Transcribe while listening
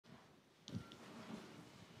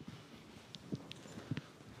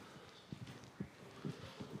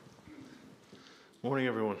Morning,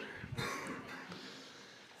 everyone.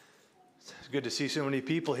 It's good to see so many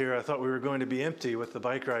people here. I thought we were going to be empty with the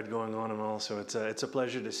bike ride going on and all, so it's a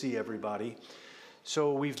pleasure to see everybody.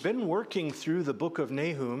 So we've been working through the book of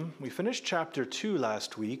Nahum. We finished chapter 2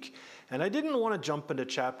 last week, and I didn't want to jump into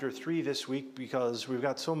chapter 3 this week because we've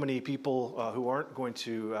got so many people who weren't going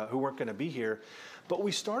to be here. But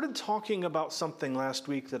we started talking about something last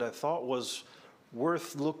week that I thought was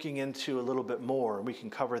worth looking into a little bit more, and we can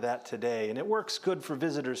cover that today. And it works good for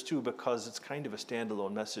visitors too because it's kind of a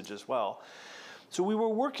standalone message as well. So we were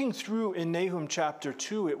working through in Nahum chapter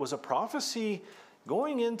 2. It was a prophecy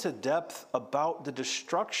going into depth about the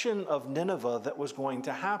destruction of Nineveh that was going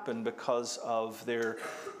to happen because of their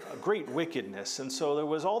great wickedness. And so there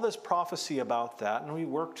was all this prophecy about that, and we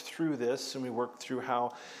worked through this, and we worked through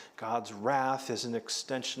how God's wrath is an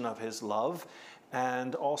extension of his love.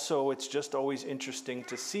 And also, it's just always interesting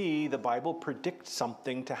to see the Bible predict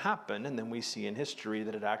something to happen, and then we see in history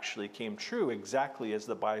that it actually came true exactly as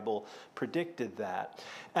the Bible predicted that.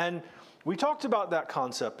 And we talked about that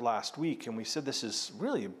concept last week, and we said this is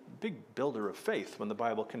really a big builder of faith when the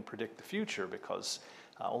Bible can predict the future, because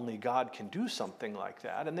only God can do something like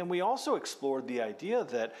that. And then we also explored the idea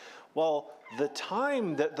that, well, the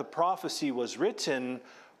time that the prophecy was written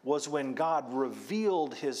was when God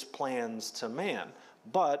revealed his plans to man.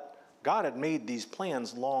 But God had made these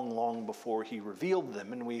plans long, long before he revealed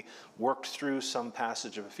them. And we worked through some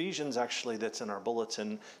passage of Ephesians, actually, that's in our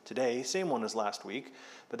bulletin today, same one as last week.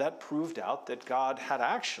 But that proved out that God had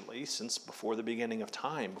actually, since before the beginning of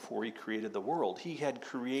time, before he created the world, he had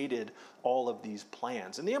created all of these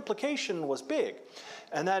plans. And the implication was big.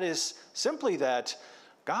 And that is simply that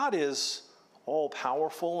God is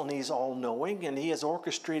all-powerful, and he's all-knowing, and he has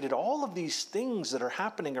orchestrated all of these things that are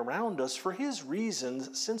happening around us for his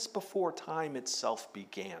reasons since before time itself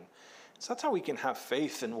began. So that's how we can have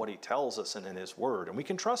faith in what he tells us and in his word, and we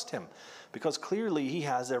can trust him because clearly he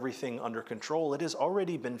has everything under control. It has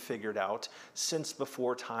already been figured out since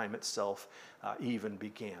before time itself even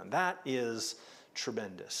began. That is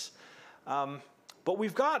tremendous. But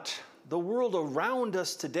we've got the world around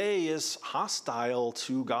us today is hostile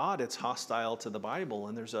to God. It's hostile to the Bible,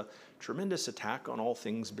 and there's a tremendous attack on all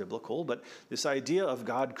things biblical. But this idea of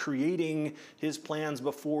God creating his plans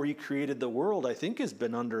before he created the world, I think, has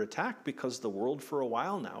been under attack because the world for a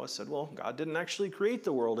while now has said, well, God didn't actually create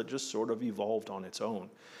the world. It just sort of evolved on its own.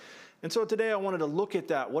 And so today I wanted to look at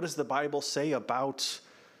that. What does the Bible say about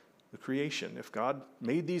the creation? If God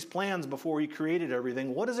made these plans before he created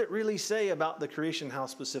everything, what does it really say about the creation? How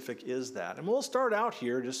specific is that? And we'll start out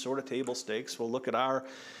here, just sort of table stakes. We'll look at our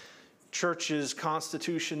church's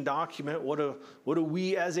constitution document. What do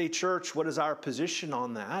we as a church, what is our position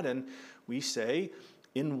on that? And we say,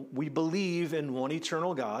 we believe in one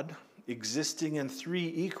eternal God, existing in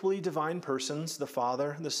three equally divine persons, the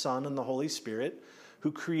Father, the Son, and the Holy Spirit,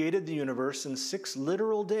 who created the universe in 6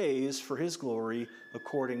 literal days for his glory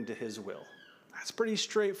according to his will. That's pretty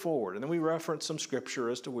straightforward. And then we reference some scripture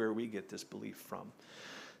as to where we get this belief from.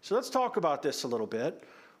 So let's talk about this a little bit.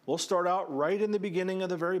 We'll start out right in the beginning of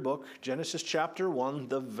the very book, Genesis chapter 1.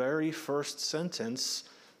 The very first sentence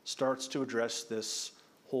starts to address this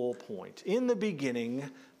whole point. In the beginning,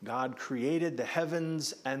 God created the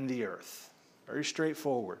heavens and the earth. Very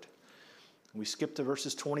straightforward. We skip to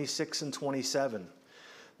verses 26 and 27.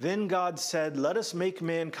 Then God said, let us make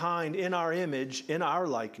mankind in our image, in our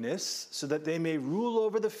likeness, so that they may rule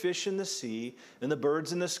over the fish in the sea and the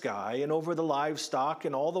birds in the sky and over the livestock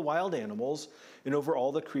and all the wild animals and over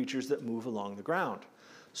all the creatures that move along the ground.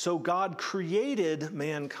 So God created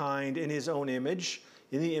mankind in his own image.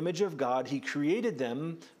 In the image of God, he created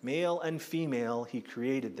them, male and female, he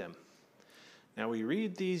created them. Now we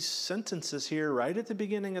read these sentences here right at the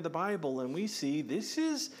beginning of the Bible, and we see this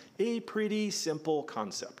is a pretty simple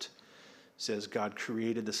concept. It says God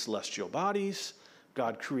created the celestial bodies,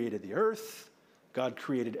 God created the earth, God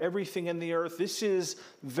created everything in the earth. This is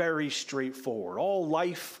very straightforward. All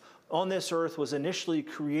life on this earth was initially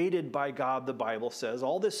created by God, the Bible says.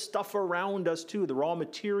 All this stuff around us too, the raw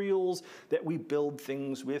materials that we build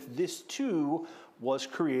things with, this too was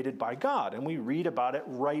created by God. And we read about it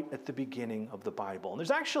right at the beginning of the Bible. And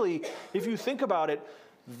there's actually, if you think about it,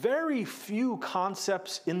 very few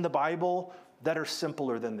concepts in the Bible that are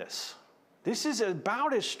simpler than this. This is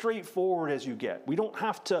about as straightforward as you get. We don't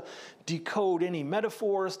have to decode any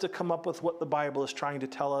metaphors to come up with what the Bible is trying to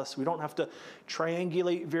tell us. We don't have to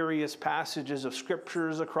triangulate various passages of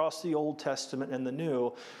scriptures across the Old Testament and the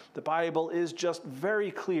New. The Bible is just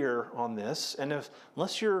very clear on this. And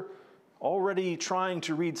unless you're already trying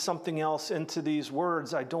to read something else into these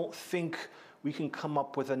words, I don't think we can come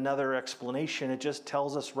up with another explanation. It just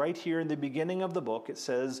tells us right here in the beginning of the book, it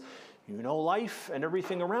says, you know, life and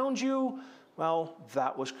everything around you, well,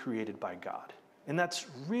 that was created by God. And that's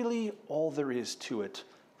really all there is to it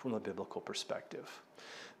from a biblical perspective.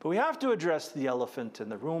 But we have to address the elephant in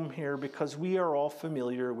the room here because we are all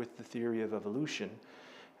familiar with the theory of evolution.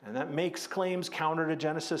 And that makes claims counter to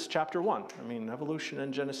Genesis chapter 1. I mean, evolution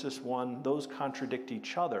and Genesis 1, those contradict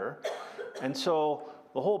each other. And so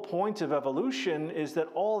the whole point of evolution is that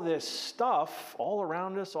all this stuff all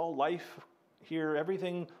around us, all life here,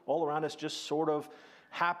 everything all around us just sort of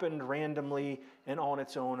happened randomly and on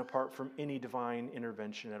its own apart from any divine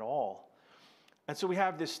intervention at all. And so we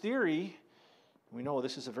have this theory. We know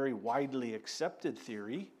this is a very widely accepted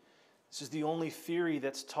theory. This is the only theory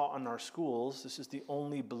that's taught in our schools. This is the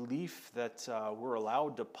only belief that we're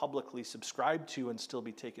allowed to publicly subscribe to and still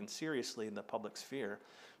be taken seriously in the public sphere.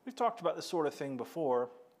 We've talked about this sort of thing before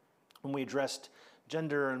when we addressed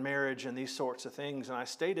gender and marriage and these sorts of things. And I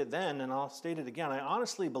stated then, and I'll state it again, I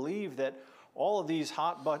honestly believe that all of these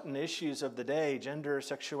hot button issues of the day, gender,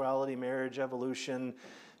 sexuality, marriage, evolution,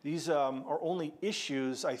 these are only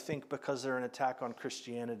issues, I think, because they're an attack on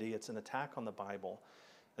Christianity. It's an attack on the Bible.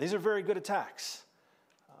 These are very good attacks.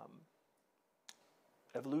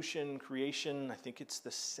 Evolution, creation, I think it's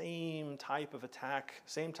the same type of attack,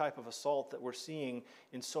 same type of assault that we're seeing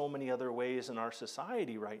in so many other ways in our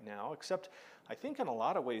society right now, except I think in a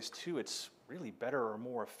lot of ways too, it's really better or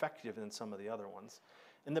more effective than some of the other ones.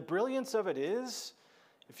 And the brilliance of it is,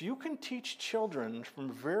 if you can teach children from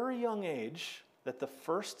a very young age that the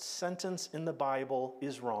first sentence in the Bible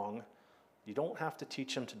is wrong, you don't have to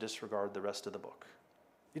teach them to disregard the rest of the book.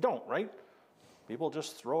 You don't, right? People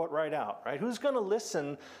just throw it right out, right? Who's going to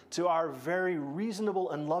listen to our very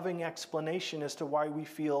reasonable and loving explanation as to why we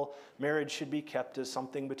feel marriage should be kept as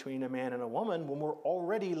something between a man and a woman when we're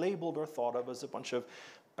already labeled or thought of as a bunch of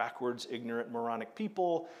backwards, ignorant, moronic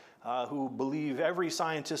people who believe every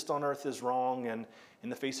scientist on earth is wrong, and in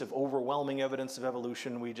the face of overwhelming evidence of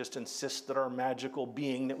evolution, we just insist that our magical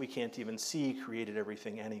being that we can't even see created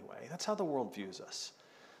everything anyway. That's how the world views us.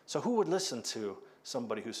 So who would listen to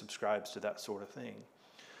somebody who subscribes to that sort of thing?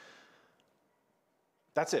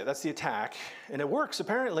 That's it. That's the attack. And it works,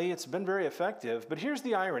 apparently. It's been very effective. But here's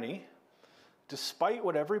the irony. Despite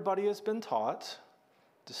what everybody has been taught,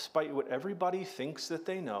 despite what everybody thinks that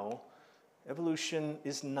they know, evolution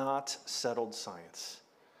is not settled science.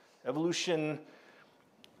 Evolution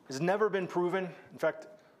has never been proven. In fact,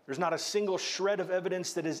 there's not a single shred of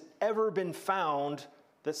evidence that has ever been found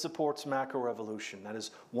that supports macroevolution. That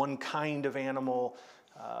is one kind of animal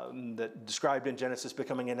that described in Genesis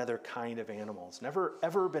becoming another kind of animal. It's never,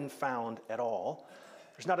 ever been found at all.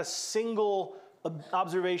 There's not a single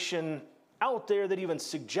observation out there that even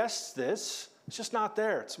suggests this. It's just not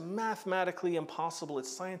there. It's mathematically impossible.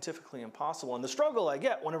 It's scientifically impossible. And the struggle I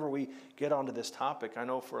get whenever we get onto this topic, I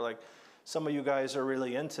know for like some of you guys are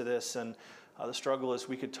really into this, and the struggle is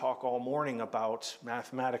we could talk all morning about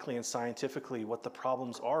mathematically and scientifically what the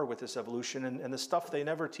problems are with this evolution and the stuff they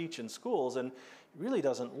never teach in schools, and it really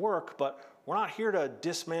doesn't work. But we're not here to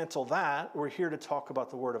dismantle that. We're here to talk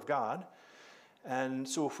about the Word of God. And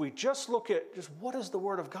so if we just look at just what does the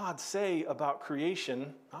Word of God say about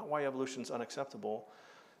creation, not why evolution is unacceptable,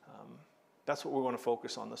 that's what we're going to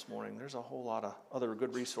focus on this morning. There's a whole lot of other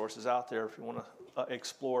good resources out there if you want to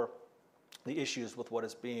explore the issues with what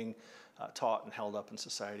is being taught and held up in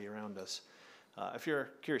society around us. If you're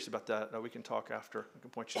curious about that, we can talk after. I can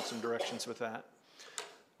point you in some directions with that.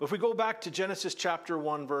 But if we go back to Genesis chapter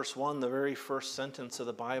 1, verse 1, the very first sentence of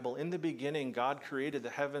the Bible, in the beginning, God created the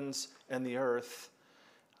heavens and the earth.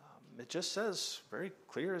 It just says, very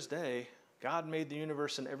clear as day, God made the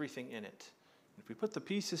universe and everything in it. If we put the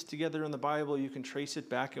pieces together in the Bible, you can trace it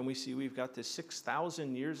back, and we see we've got this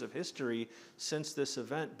 6,000 years of history since this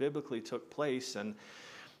event biblically took place, and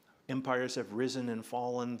empires have risen and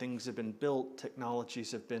fallen, things have been built,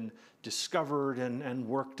 technologies have been discovered and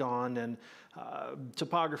worked on, and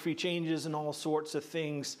topography changes and all sorts of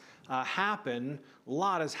things happen. A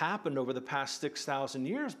lot has happened over the past 6,000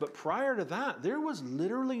 years, but prior to that, there was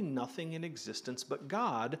literally nothing in existence but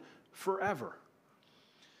God forever.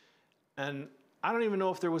 And I don't even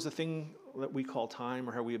know if there was a thing that we call time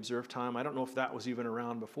or how we observe time. I don't know if that was even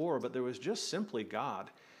around before, but there was just simply God.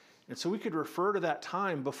 And so we could refer to that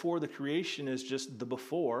time before the creation as just the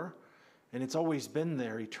before, and it's always been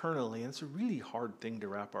there eternally. And it's a really hard thing to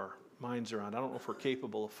wrap our minds around. I don't know if we're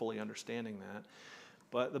capable of fully understanding that.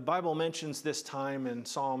 But the Bible mentions this time in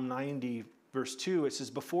Psalm 90, verse 2. It says,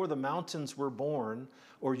 "Before the mountains were born,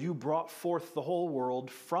 or you brought forth the whole world,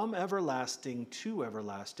 from everlasting to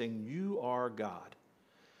everlasting, you are God."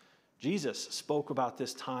 Jesus spoke about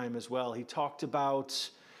this time as well. He talked about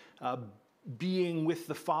being with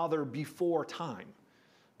the Father before time,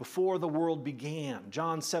 before the world began.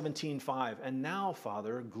 John 17:5. And now,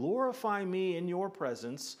 Father, glorify me in your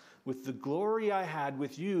presence with the glory I had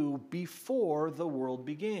with you before the world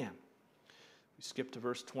began. We skip to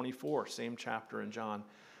verse 24, same chapter in John.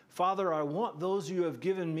 Father, I want those you have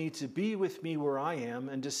given me to be with me where I am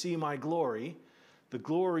and to see my glory, the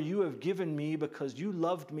glory you have given me because you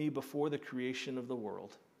loved me before the creation of the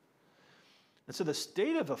world. And so the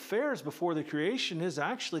state of affairs before the creation is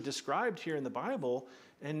actually described here in the Bible,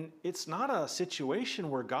 and it's not a situation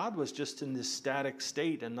where God was just in this static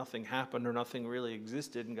state and nothing happened or nothing really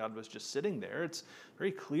existed and God was just sitting there. It's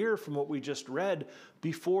very clear from what we just read.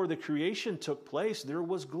 Before the creation took place, there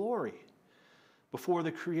was glory. Before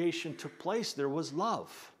the creation took place, there was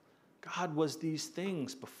love. God was these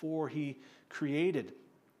things before he created.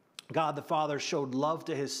 God the Father showed love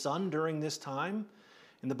to his Son during this time.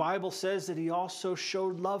 And the Bible says that he also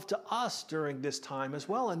showed love to us during this time as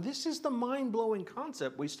well. And this is the mind-blowing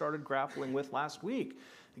concept we started grappling with last week.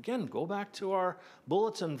 Again, go back to our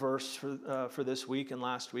bulletin verse for this week and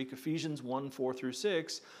last week, Ephesians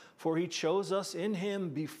 1:4-6. For he chose us in him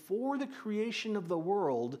before the creation of the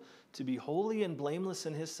world to be holy and blameless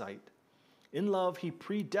in his sight. In love, he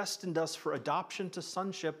predestined us for adoption to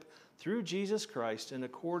sonship through Jesus Christ in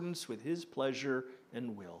accordance with his pleasure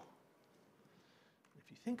and will.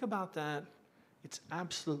 If you think about that, it's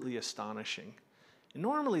absolutely astonishing. And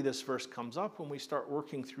normally this verse comes up when we start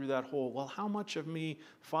working through that whole, well, how much of me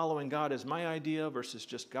following God is my idea versus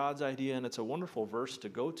just God's idea? And it's a wonderful verse to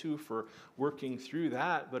go to for working through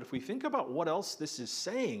that. But if we think about what else this is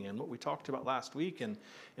saying and what we talked about last week and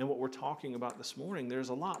what we're talking about this morning, there's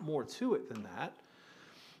a lot more to it than that.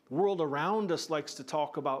 The world around us likes to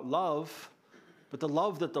talk about love, but the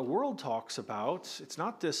love that the world talks about, it's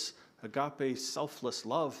not this agape, selfless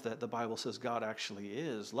love that the Bible says God actually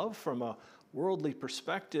is. Love from a worldly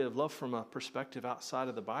perspective, love from a perspective outside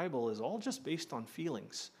of the Bible is all just based on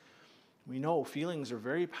feelings. We know feelings are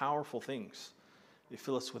very powerful things. They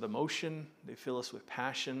fill us with emotion, they fill us with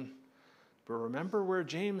passion. But remember where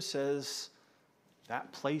James says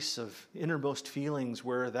that place of innermost feelings,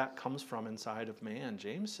 where that comes from inside of man.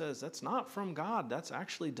 James says that's not from God, that's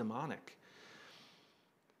actually demonic.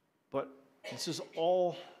 But this is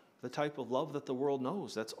all the type of love that the world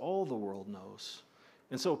knows. That's all the world knows.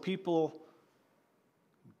 And so people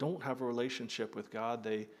don't have a relationship with God.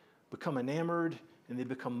 They become enamored and they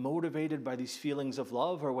become motivated by these feelings of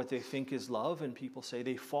love or what they think is love. And people say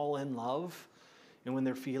they fall in love. And when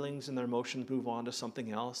their feelings and their emotions move on to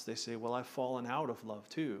something else, they say, well, I've fallen out of love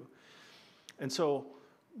too. And so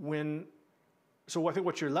I think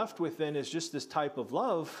what you're left with then is just this type of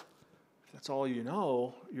love. If that's all you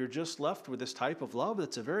know, you're just left with this type of love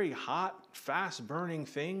that's a very hot, fast-burning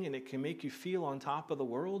thing, and it can make you feel on top of the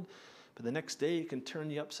world. But the next day, it can turn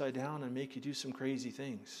you upside down and make you do some crazy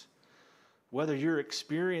things. Whether your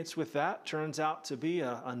experience with that turns out to be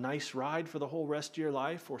a nice ride for the whole rest of your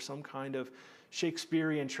life or some kind of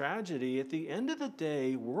Shakespearean tragedy, at the end of the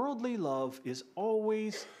day, worldly love is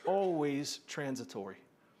always, always transitory.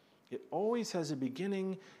 It always has a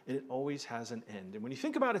beginning and it always has an end. And when you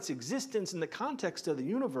think about its existence in the context of the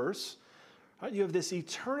universe, right, you have this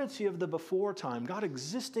eternity of the before time, God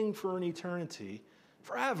existing for an eternity,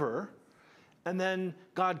 forever. And then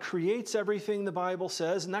God creates everything, the Bible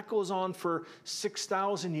says, and that goes on for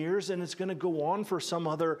 6,000 years, and it's going to go on for some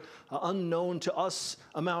other unknown to us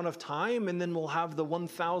amount of time, and then we'll have the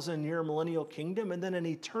 1,000-year millennial kingdom, and then an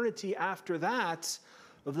eternity after that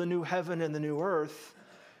of the new heaven and the new earth.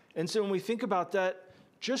 And so when we think about that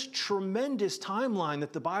just tremendous timeline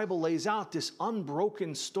that the Bible lays out, this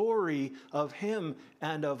unbroken story of him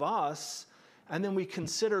and of us, and then we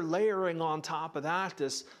consider layering on top of that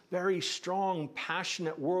this very strong,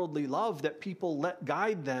 passionate, worldly love that people let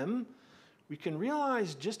guide them, we can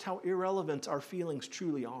realize just how irrelevant our feelings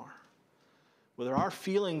truly are. Whether our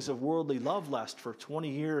feelings of worldly love last for 20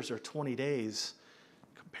 years or 20 days,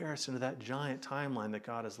 in comparison to that giant timeline that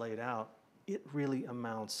God has laid out, it really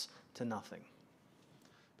amounts to nothing.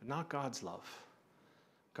 But not God's love.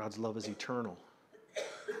 God's love is eternal.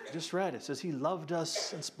 I just read, it says he loved us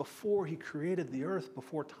since before he created the earth,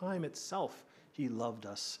 before time itself, he loved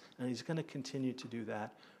us. And he's going to continue to do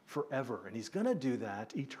that forever. And he's going to do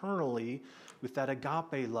that eternally with that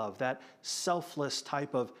agape love, that selfless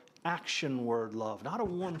type of action word love. Not a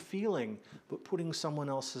warm feeling, but putting someone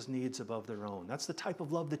else's needs above their own. That's the type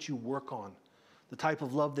of love that you work on, the type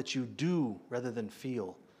of love that you do rather than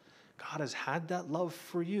feel. God has had that love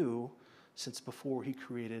for you since before he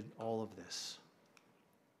created all of this.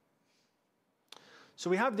 So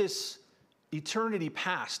we have this eternity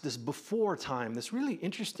past, this before time, this really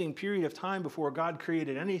interesting period of time before God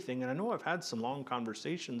created anything. And I know I've had some long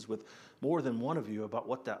conversations with more than one of you about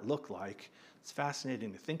what that looked like. It's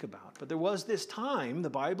fascinating to think about. But there was this time, the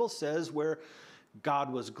Bible says, where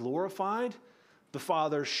God was glorified, the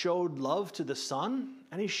Father showed love to the Son,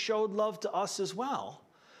 and he showed love to us as well.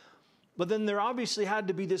 But then there obviously had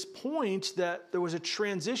to be this point that there was a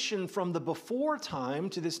transition from the before time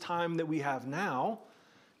to this time that we have now.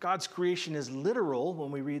 God's creation is literal when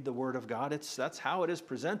we read the Word of God. That's how it is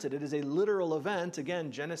presented. It is a literal event.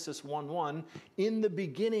 Again, Genesis 1:1. In the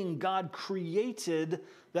beginning, God created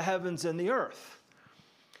the heavens and the earth.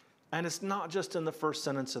 And it's not just in the first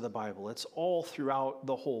sentence of the Bible. It's all throughout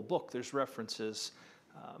the whole book. There's references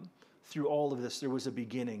through all of this. There was a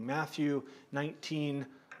beginning. Matthew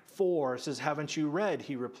 19:4 says, "Haven't you read,"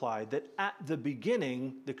 he replied, "that at the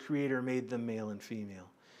beginning the Creator made them male and female?"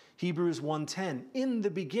 Hebrews 1:10, "In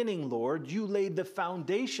the beginning, Lord, you laid the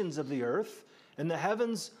foundations of the earth, and the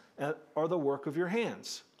heavens are the work of your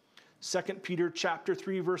hands." 2 Peter chapter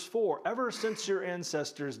 3, verse 4, "Ever since your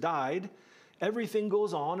ancestors died, everything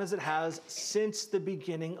goes on as it has since the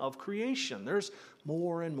beginning of creation." There's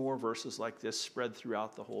more and more verses like this spread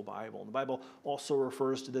throughout the whole Bible. The Bible also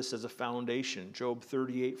refers to this as a foundation. Job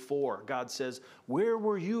 38:4, God says, "Where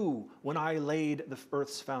were you when I laid the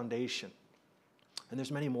earth's foundation?" And there's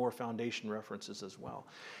many more foundation references as well.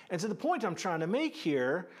 And so the point I'm trying to make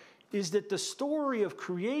here is that the story of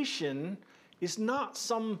creation is not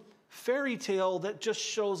some fairy tale that just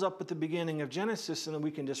shows up at the beginning of Genesis and then we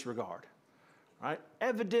can disregard. Right?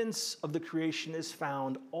 Evidence of the creation is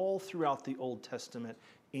found all throughout the Old Testament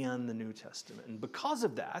and the New Testament. And because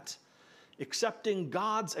of that, accepting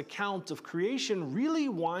God's account of creation really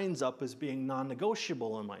winds up as being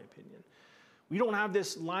non-negotiable, in my opinion. We don't have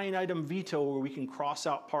this line item veto where we can cross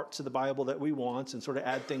out parts of the Bible that we want and sort of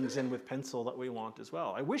add things in with pencil that we want as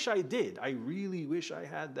well. I wish I did. I really wish I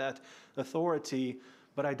had that authority,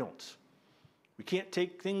 but I don't. We can't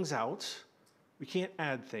take things out. We can't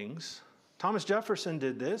add things. Thomas Jefferson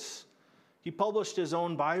did this. He published his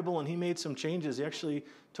own Bible and he made some changes. He actually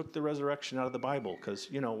took the resurrection out of the Bible because,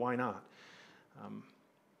 why not?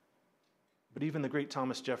 But even the great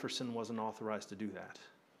Thomas Jefferson wasn't authorized to do that.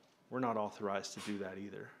 We're not authorized to do that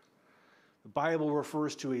either. The Bible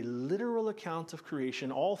refers to a literal account of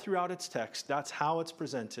creation all throughout its text. That's how it's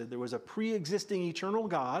presented. There was a pre-existing eternal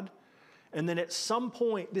God, and then at some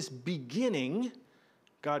point, this beginning,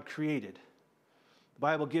 God created. The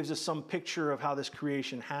Bible gives us some picture of how this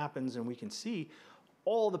creation happens, and we can see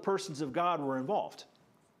all the persons of God were involved.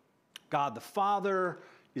 God the Father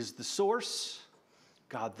is the source.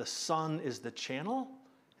 God the Son is the channel.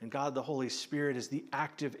 And God the Holy Spirit is the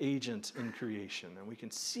active agent in creation. And we can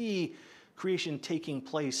see creation taking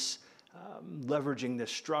place leveraging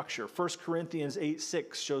this structure. 1 Corinthians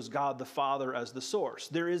 8:6 shows God the Father as the source.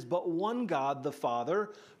 There is but one God, the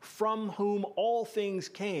Father, from whom all things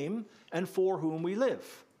came and for whom we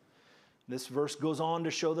live. This verse goes on to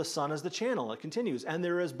show the Son as the channel. It continues, "And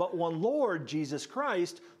there is but one Lord, Jesus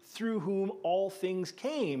Christ, through whom all things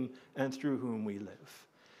came and through whom we live."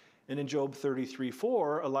 And in Job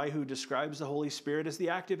 33:4, Elihu describes the Holy Spirit as the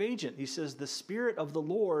active agent. He says, "The Spirit of the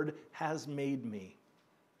Lord has made me."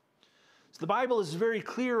 So the Bible is very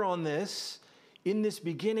clear on this. In this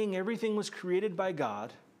beginning, everything was created by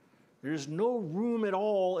God. There's no room at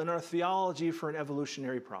all in our theology for an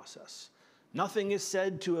evolutionary process. Nothing is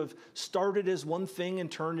said to have started as one thing and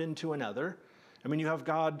turned into another. I mean, you have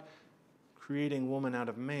God creating woman out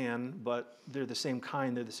of man, but they're the same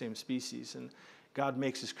kind, they're the same species. And God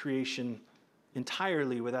makes his creation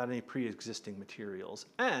entirely without any pre-existing materials.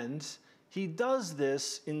 And he does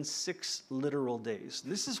this in 6 literal days.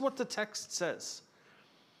 This is what the text says.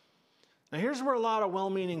 Now here's where a lot of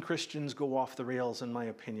well-meaning Christians go off the rails, in my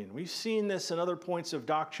opinion. We've seen this in other points of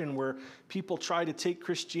doctrine where people try to take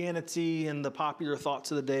Christianity and the popular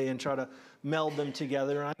thoughts of the day and try to meld them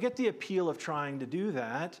together. And I get the appeal of trying to do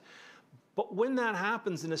that. But when that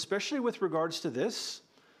happens, and especially with regards to this,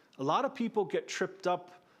 a lot of people get tripped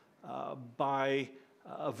up by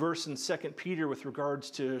a verse in 2 Peter with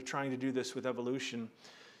regards to trying to do this with evolution.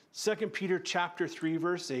 2 Peter chapter 3,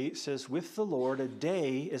 verse 8 says, "With the Lord, a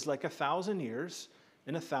day is like 1,000 years,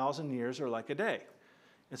 and 1,000 years are like a day."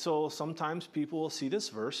 And so sometimes people will see this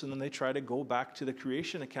verse, and then they try to go back to the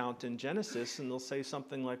creation account in Genesis, and they'll say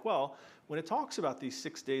something like, well, when it talks about these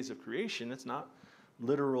 6 days of creation, it's not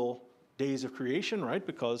literal days of creation, right?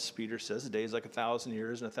 Because Peter says a day is like 1,000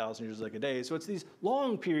 years and 1,000 years is like a day. So it's these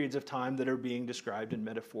long periods of time that are being described and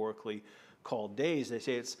metaphorically called days. They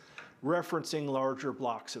say it's referencing larger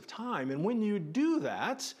blocks of time. And when you do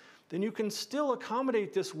that, then you can still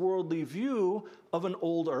accommodate this worldly view of an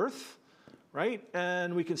old earth, right?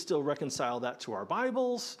 And we can still reconcile that to our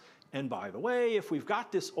Bibles. And by the way, if we've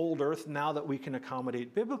got this old earth now that we can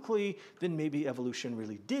accommodate biblically, then maybe evolution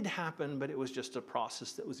really did happen, but it was just a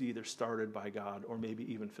process that was either started by God or maybe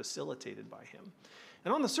even facilitated by him.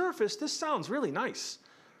 And on the surface, this sounds really nice,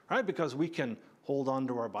 right? Because we can hold on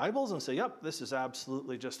to our Bibles and say, yep, this is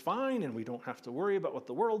absolutely just fine, and we don't have to worry about what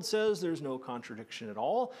the world says. There's no contradiction at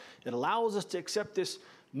all. It allows us to accept this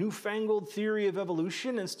newfangled theory of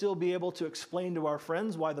evolution and still be able to explain to our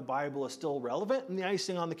friends why the Bible is still relevant. And the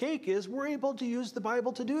icing on the cake is we're able to use the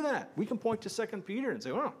Bible to do that. We can point to 2 Peter and say,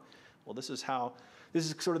 oh, well, this is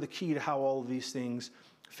sort of the key to how all of these things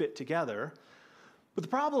fit together. But the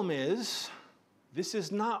problem is, this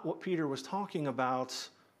is not what Peter was talking about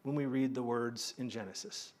when we read the words in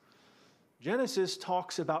Genesis. Genesis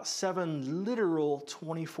talks about 7 literal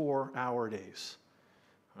 24-hour days.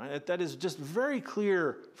 Right? That is just very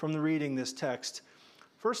clear from the reading this text.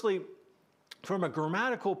 Firstly, from a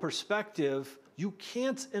grammatical perspective, you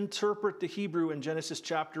can't interpret the Hebrew in Genesis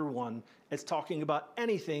chapter 1 as talking about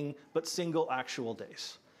anything but single actual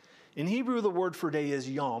days. In Hebrew, the word for day is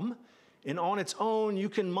yom, and on its own, you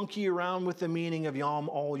can monkey around with the meaning of yom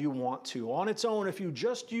all you want to. On its own, if you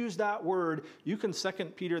just use that word, you can 2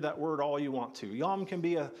 Peter that word all you want to. Yom can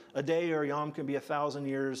be a day, or yom can be 1,000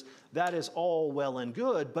 years. That is all well and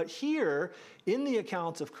good. But here, in the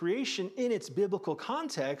account of creation, in its biblical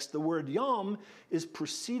context, the word yom is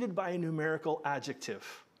preceded by a numerical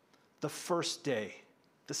adjective. The first day,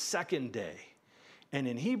 the second day. And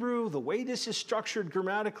in Hebrew, the way this is structured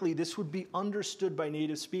grammatically, this would be understood by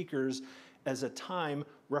native speakers as a time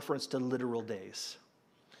reference to literal days.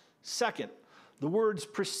 Second, the words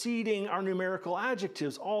preceding our numerical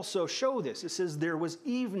adjectives also show this. It says there was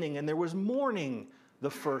evening and there was morning the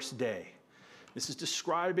first day. This is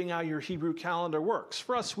describing how your Hebrew calendar works.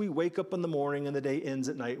 For us, we wake up in the morning and the day ends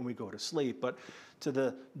at night and we go to sleep. But to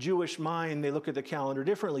the Jewish mind, they look at the calendar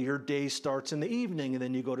differently. Your day starts in the evening, and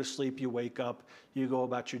then you go to sleep, you wake up, you go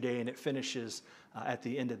about your day, and it finishes at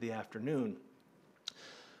the end of the afternoon.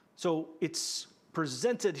 So it's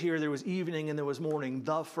presented here, there was evening and there was morning,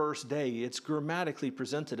 the first day. It's grammatically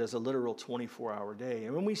presented as a literal 24-hour day.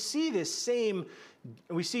 And when we see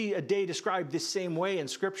we see a day described this same way in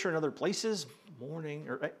Scripture in other places, morning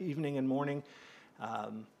or evening and morning,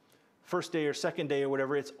 first day or second day or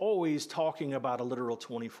whatever, it's always talking about a literal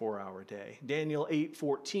 24-hour day. Daniel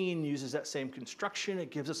 8:14 uses that same construction.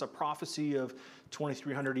 It gives us a prophecy of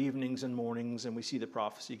 2,300 evenings and mornings, and we see the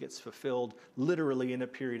prophecy gets fulfilled literally in a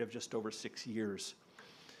period of just over 6 years.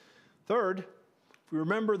 Third, if we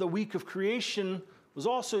remember, the week of creation was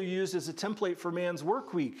also used as a template for man's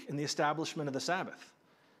work week in the establishment of the Sabbath.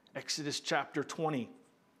 Exodus chapter 20,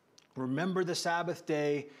 remember the Sabbath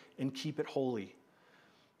day and keep it holy.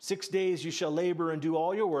 6 days you shall labor and do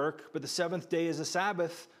all your work, but the seventh day is a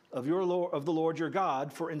Sabbath of the Lord your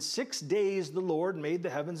God. For in 6 days the Lord made the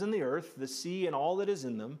heavens and the earth, the sea and all that is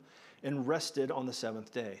in them, and rested on the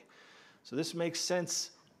seventh day. So this makes sense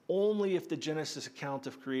only if the Genesis account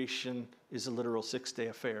of creation is a literal 6-day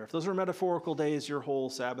affair. If those are metaphorical days, your whole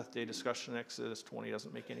Sabbath day discussion in Exodus 20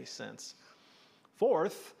 doesn't make any sense.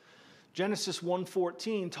 Fourth, Genesis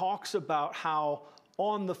 1:14 talks about how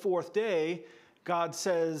on the fourth day, God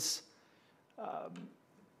says,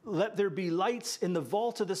 let there be lights in the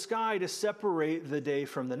vault of the sky to separate the day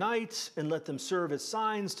from the night, and let them serve as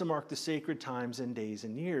signs to mark the sacred times and days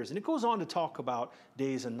and years. And it goes on to talk about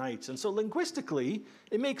days and nights. And so linguistically,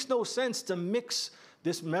 it makes no sense to mix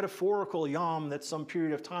this metaphorical yom that's some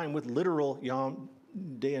period of time with literal yom,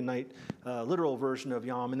 day and night, literal version of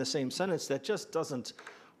yom in the same sentence. That just doesn't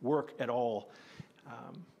work at all.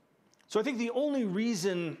 So I think the only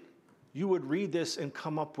reason you would read this and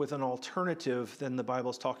come up with an alternative than the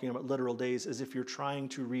Bible's talking about literal days as if you're trying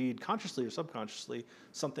to read consciously or subconsciously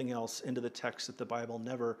something else into the text that the Bible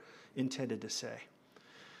never intended to say.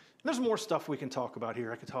 And there's more stuff we can talk about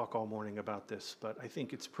here. I could talk all morning about this, but I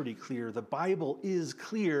think it's pretty clear. The Bible is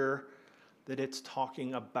clear that it's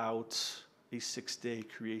talking about a 6-day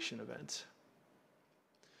creation event.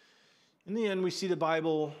 In the end, we see the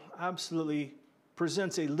Bible absolutely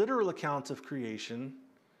presents a literal account of creation.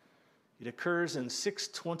 It occurs in 6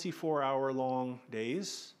 24-hour-long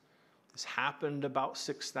days. This happened about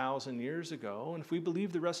 6,000 years ago. And if we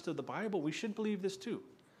believe the rest of the Bible, we should believe this too.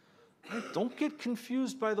 Right? Don't get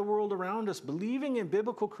confused by the world around us. Believing in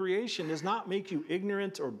biblical creation does not make you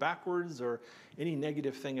ignorant or backwards or any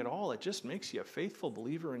negative thing at all. It just makes you a faithful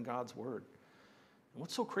believer in God's word. And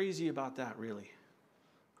what's so crazy about that, really?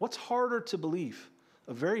 What's harder to believe?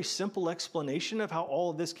 a very simple explanation of how all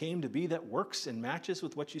of this came to be that works and matches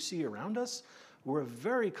with what you see around us, or a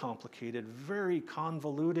very complicated, very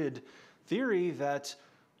convoluted theory that,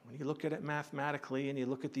 when you look at it mathematically and you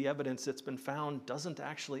look at the evidence that's been found, doesn't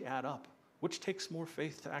actually add up. Which takes more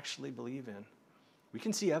faith to actually believe in? We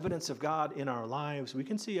can see evidence of God in our lives. We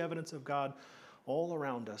can see evidence of God all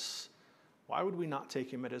around us. Why would we not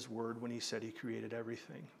take him at his word when he said he created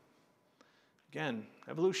everything? Again,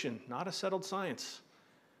 evolution, not a settled science.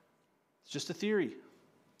 It's just a theory.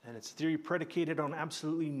 And it's a theory predicated on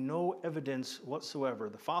absolutely no evidence whatsoever.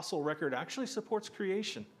 The fossil record actually supports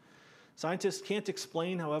creation. Scientists can't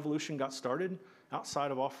explain how evolution got started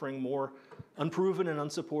outside of offering more unproven and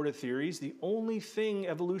unsupported theories. The only thing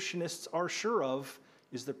evolutionists are sure of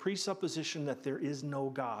is the presupposition that there is no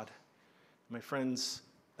God. My friends,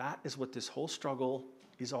 that is what this whole struggle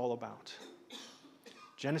is all about.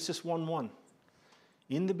 Genesis 1:1.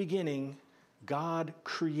 In the beginning, God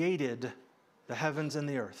created the heavens and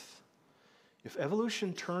the earth. If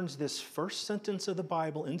evolution turns this first sentence of the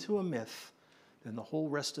Bible into a myth, then the whole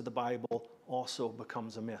rest of the Bible also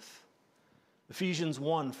becomes a myth. Ephesians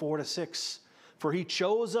 1:4-6. For he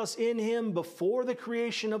chose us in him before the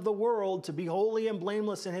creation of the world to be holy and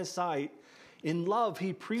blameless in his sight. In love,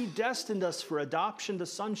 he predestined us for adoption to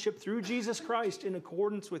sonship through Jesus Christ in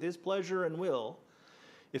accordance with his pleasure and will.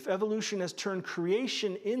 If evolution has turned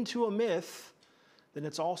creation into a myth, then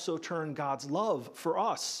it's also turned God's love for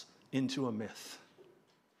us into a myth.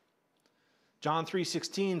 John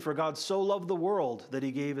 3:16, for God so loved the world that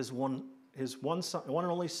he gave his one and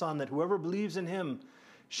only Son, that whoever believes in him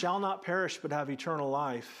shall not perish but have eternal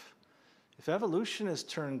life. If evolution has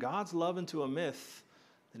turned God's love into a myth,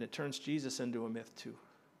 then it turns Jesus into a myth too.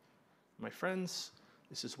 My friends,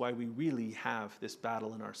 this is why we really have this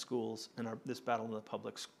battle in our schools and this battle in the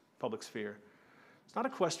public sphere. It's not a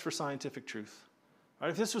quest for scientific truth. Right?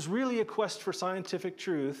 If this was really a quest for scientific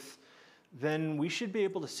truth, then we should be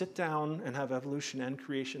able to sit down and have evolution and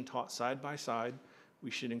creation taught side by side. We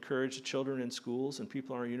should encourage the children in schools and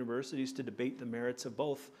people in our universities to debate the merits of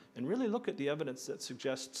both and really look at the evidence that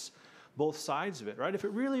suggests both sides of it, right? If it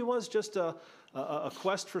really was just a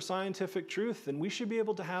quest for scientific truth, then we should be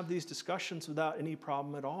able to have these discussions without any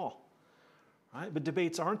problem at all, right? But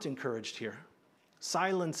debates aren't encouraged here.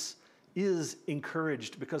 Silence is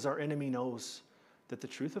encouraged because our enemy knows that the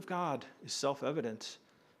truth of God is self-evident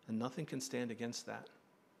and nothing can stand against that.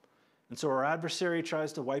 And so our adversary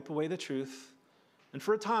tries to wipe away the truth. And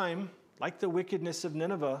for a time, like the wickedness of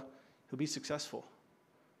Nineveh, he'll be successful.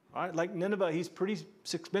 Right? Like Nineveh, he's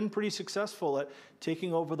been pretty successful at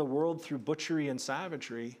taking over the world through butchery and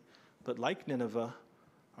savagery. But like Nineveh,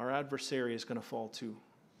 our adversary is going to fall too.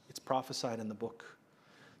 It's prophesied in the book.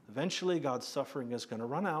 Eventually, God's suffering is going to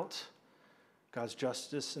run out. God's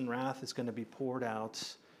justice and wrath is going to be poured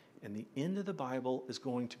out. And the end of the Bible is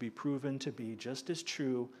going to be proven to be just as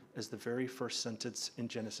true as the very first sentence in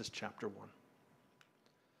Genesis chapter 1. Would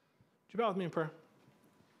you bow with me in prayer?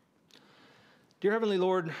 Dear Heavenly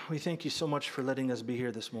Lord, we thank you so much for letting us be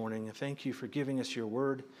here this morning. And thank you for giving us your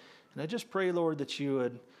word. And I just pray, Lord, that you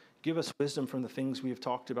would give us wisdom from the things we have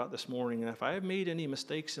talked about this morning. And if I have made any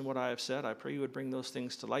mistakes in what I have said, I pray you would bring those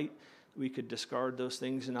things to light. We could discard those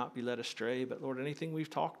things and not be led astray. But Lord, anything we've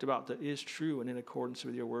talked about that is true and in accordance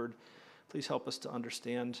with your word, please help us to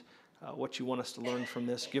understand what you want us to learn from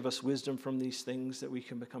this. Give us wisdom from these things that we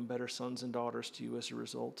can become better sons and daughters to you as a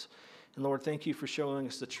result. And Lord, thank you for showing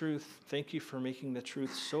us the truth. Thank you for making the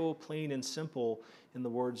truth so plain and simple in the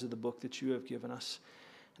words of the book that you have given us.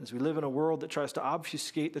 And as we live in a world that tries to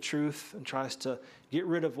obfuscate the truth and tries to get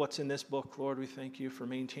rid of what's in this book, Lord, we thank you for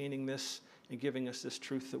maintaining this and giving us this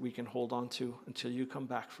truth that we can hold on to until you come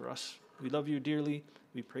back for us. We love you dearly.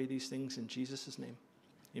 We pray these things in Jesus' name.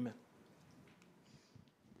 Amen.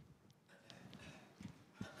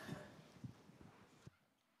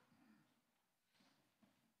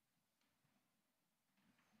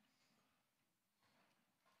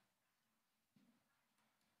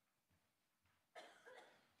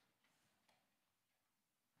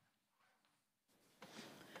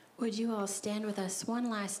 Would you all stand with us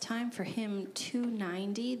one last time for hymn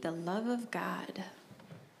 290, The Love of God?